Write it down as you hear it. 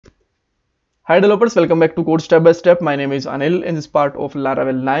Hi developers, welcome back to Code Step by Step. My name is Anil. In this part of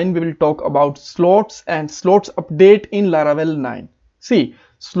Laravel 9, we will talk about slots and slots update in Laravel 9. See,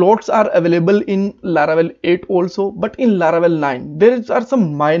 slots are available in Laravel 8 also, but in Laravel 9, there are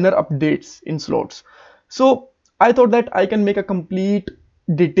some minor updates in slots. So I thought that I can make a complete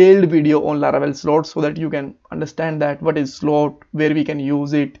detailed video on Laravel slots so that you can understand that what is slot, where we can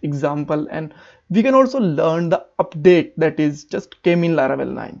use it, example, and we can also learn the update that is just came in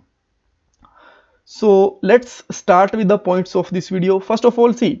Laravel 9. So let's start with the points of this video. First of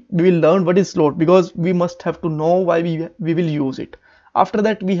all, see, we will learn what is slot because we must have to know why we will use it. After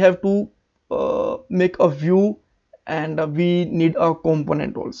that, we have to make a view and we need a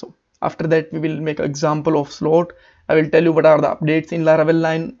component also. After that, we will make an example of slot. I will tell you what are the updates in Laravel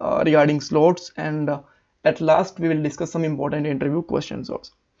 9 regarding slots, and at last we will discuss some important interview questions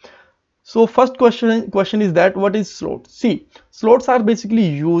also. So first question is that what is slot? See, slots are basically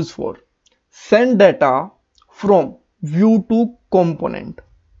used for send data from view to component.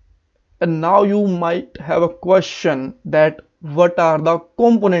 And now you might have a question that what are the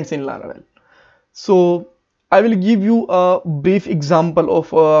components in Laravel? So I will give you a brief example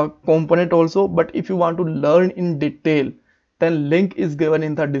of a component also, but if you want to learn in detail, then link is given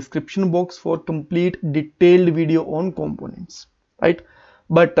in the description box for complete detailed video on components, right?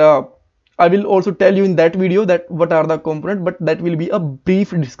 But I will also tell you in that video that what are the components, but that will be a brief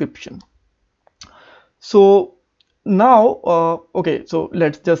description. So now okay, so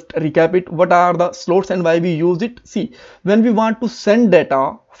let's just recap it. What are the slots and why we use it? See, when we want to send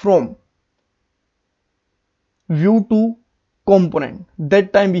data from view to component,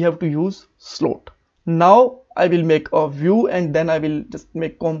 that time we have to use slot. Now I will make a view and then I will just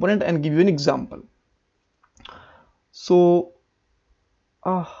make component and give you an example. So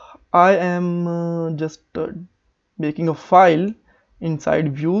I am just making a file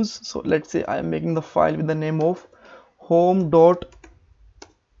inside views. So let's say I am making the file with the name of home.blade.php,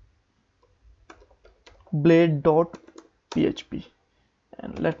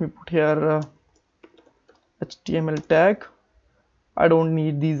 and let me put here HTML tag. I don't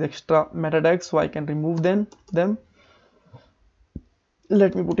need these extra meta tags, so I can remove them.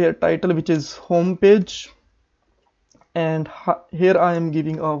 Let me put here title, which is home page, and here I am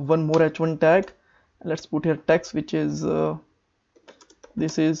giving one more h1 tag. Let's put here text, which is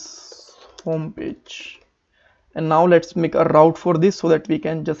this is home page. And now let's make a route for this so that we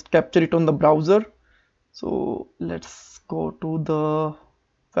can just capture it on the browser. So let's go to the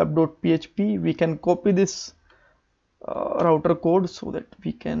web.php. We can copy this router code so that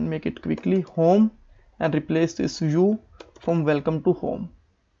we can make it quickly home and replace this view from welcome to home.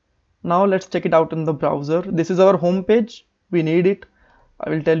 Now let's check it out in the browser. This is our home page. We need it. I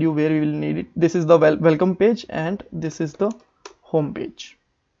will tell you where we will need it. This is the welcome page and this is the home page.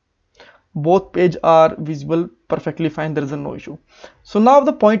 Both pages are visible perfectly fine. There is no issue. So now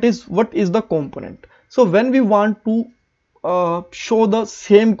the point is, what is the component? So when we want to show the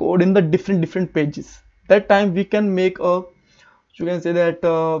same code in the different pages, that time we can make a, you can say that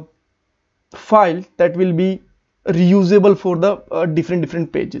file that will be reusable for the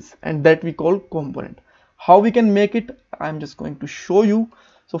different pages, and that we call component. How we can make it? I'm just going to show you.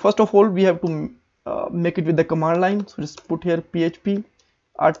 So first of all, we have to make it with the command line. So just put here php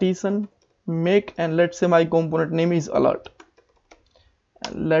artisan make, and let's say my component name is alert,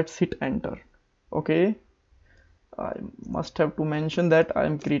 and let's hit enter. Okay, I must have to mention that I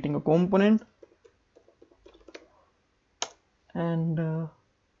am creating a component, and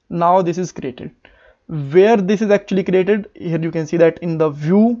now this is created. Where this is actually created, here you can see that in the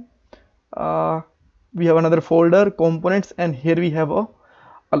view we have another folder components, and here we have a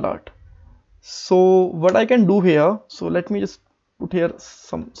alert. So what I can do here, so let me just put here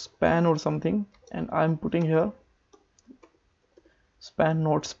some span or something, and I'm putting here span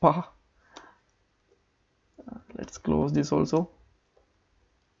not spa. Let's close this also.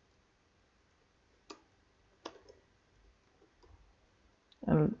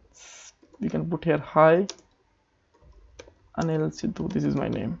 And we can put here hi Anil Sidhu. This is my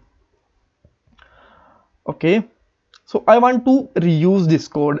name. Okay, so I want to reuse this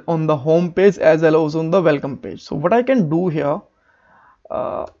code on the home page as well as on the welcome page. So what I can do here,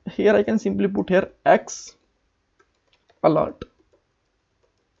 here I can simply put here x alert,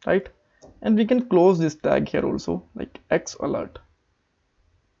 right? And we can close this tag here also, like x alert.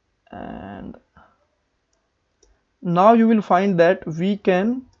 And now you will find that we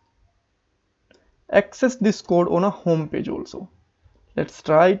can access this code on a home page also. Let's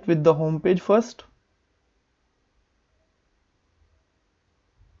try it with the home page first.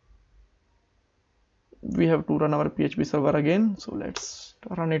 we have to run our PHP server again. So let's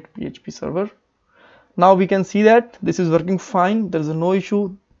run it PHP server. Now we can see that this is working fine. There is no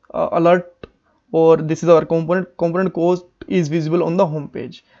issue. Alert, or this is our component code is visible on the home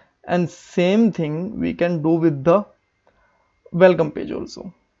page. And same thing we can do with the welcome page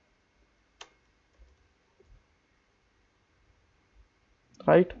also.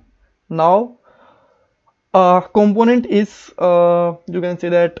 Right now, component is you can say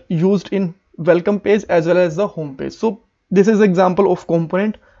that used in welcome page as well as the home page. So this is example of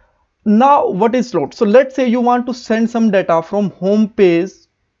component. Now what is slot? So let's say you want to send some data from home page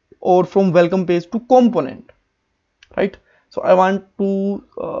or from welcome page to component, right? So I want to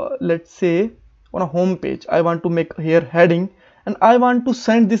let's say on a home page I want to make here heading, and I want to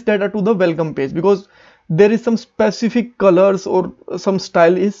send this data to the welcome page because there is some specific colors or some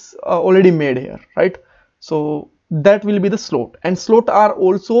style is already made here, right? So that will be the slot. And slot are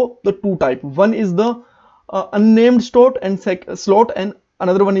also the two type. One is the unnamed slot and slot, and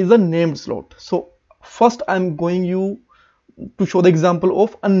another one is the named slot. So first I'm going you to show the example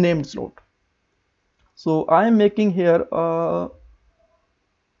of unnamed slot. So I am making here a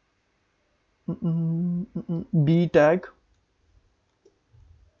b tag.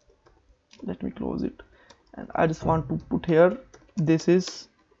 Let me close it, and I just want to put here, this is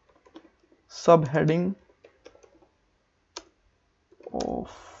subheading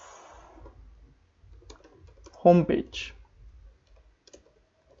of home page.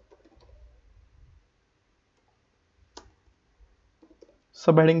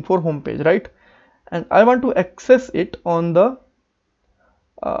 Subheading for home page, right? And I want to access it on the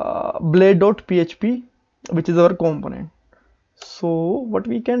blade.php, which is our component. So what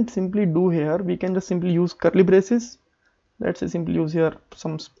we can simply do here, we can just simply use curly braces. Let's say simply use here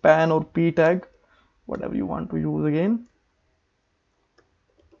some span or p tag, whatever you want to use again.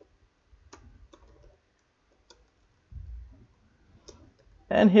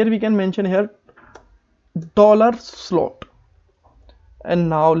 And here we can mention here $slot. And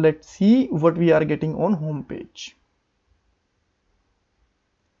now let's see what we are getting on home page.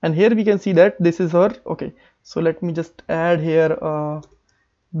 And here we can see that this is our, okay, so let me just add here a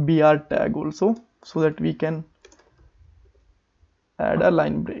br tag also, so that we can add a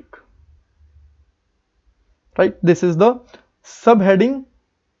line break, right? This is the subheading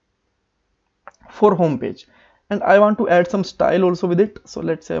for home page, and I want to add some style also with it. So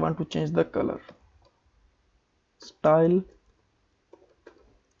let's say I want to change the color. Style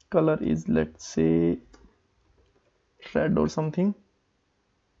color is, let's say, red or something.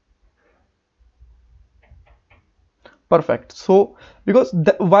 Perfect. So because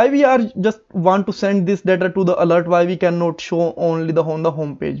why we are just want to send this data to the alert, why we cannot show only the on the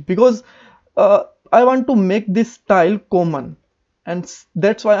home page, because I want to make this style common, and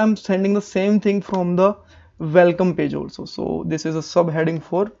that's why I'm sending the same thing from the welcome page also. So this is a subheading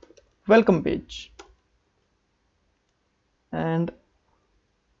for welcome page, and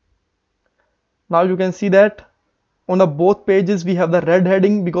now you can see that on the both pages we have the red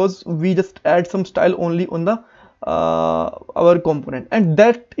heading because we just add some style only on the our component, and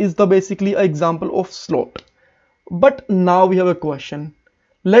that is the basically an example of slot. But now we have a question.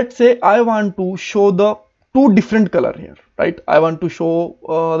 Let's say I want to show the two different color here, right? I want to show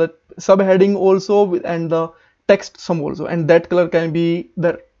the subheading also and the text some also, and that color can be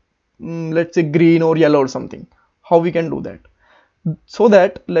the let's say green or yellow or something. How we can do that? So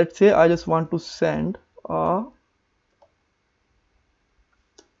that let's say I just want to send a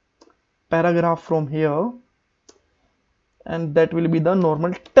paragraph from here, and that will be the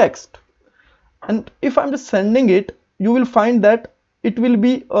normal text. And if I'm just sending it, you will find that it will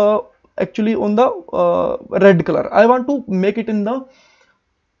be actually on the red color. I want to make it in the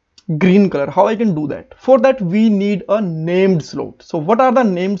green color. How I can do that? For that we need a named slot. So what are the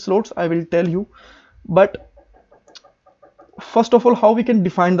named slots? I will tell you, but first of all, how we can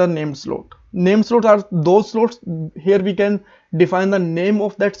define the named slot? Named slots are those slots. Here we can define the name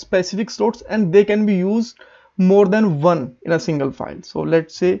of that specific slots, and they can be used more than one in a single file. So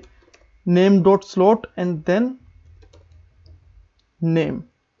let's say name.slot and then name.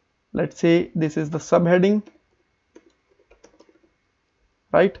 Let's say this is the subheading,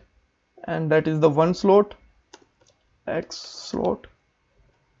 right? And that is the one slot, x slot,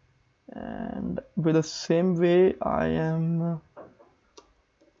 and with the same way I am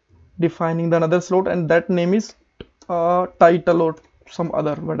defining the another slot, and that name is title or some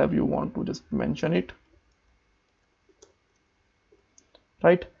other, whatever you want to just mention it,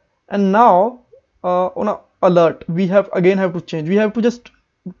 right? And now on a alert we have to change. We have to just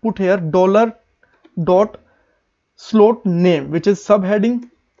put here $.slot name, which is subheading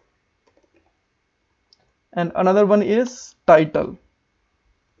and another one is title,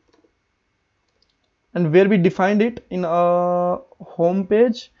 and where we defined it in a home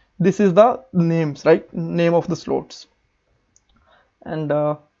page, this is the names, right? Name of the slots. And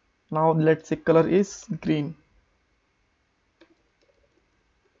now let's say color is green,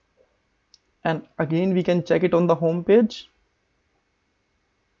 and again we can check it on the home page.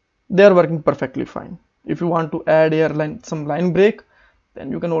 They are working perfectly fine. If you want to add here some line break,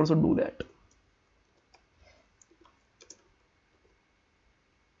 then you can also do that.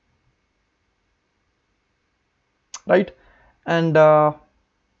 Right? And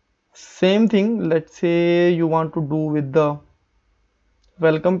same thing, let's say you want to do with the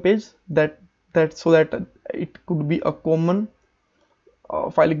welcome page, that so that it could be a common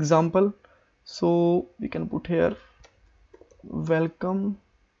file example. So we can put here welcome,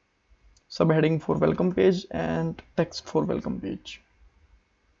 subheading for welcome page and text for welcome page.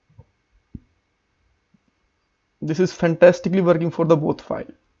 This is fantastically working for the both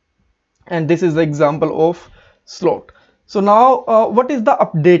file, and this is the example of slot. So now what is the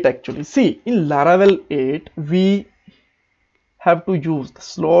update actually? See, in Laravel 8 we have to use the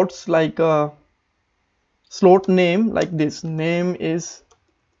slots like a slot name like this. Name is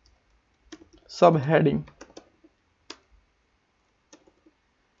subheading,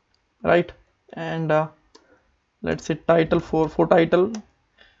 right? And let's say title, for title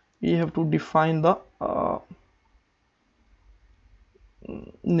we have to define the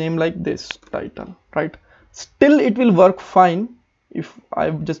name like this, title, right? Still it will work fine. If I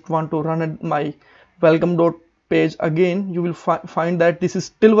just want to run my welcome dot page again, you will find that this is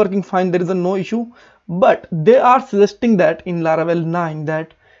still working fine. There is no issue, but they are suggesting that in Laravel 9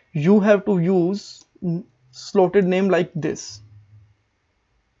 that you have to use slotted name like this,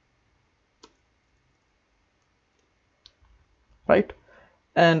 right?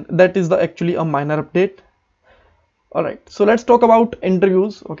 And that is the actually a minor update. All right, so let's talk about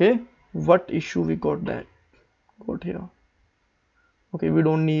interviews. Okay, what issue we got here? Okay, we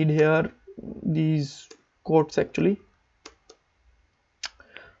don't need here these quotes actually.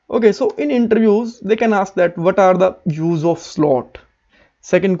 Okay, so in interviews they can ask that what are the use of slot.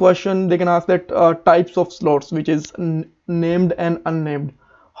 Second question, they can ask that types of slots, which is named and unnamed.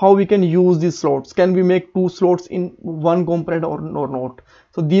 How we can use these slots? Can we make two slots in one component or not?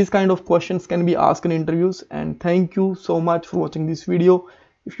 So these kind of questions can be asked in interviews. And thank you so much for watching this video.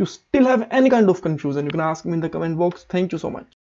 If you still have any kind of confusion, you can ask me in the comment box. Thank you so much.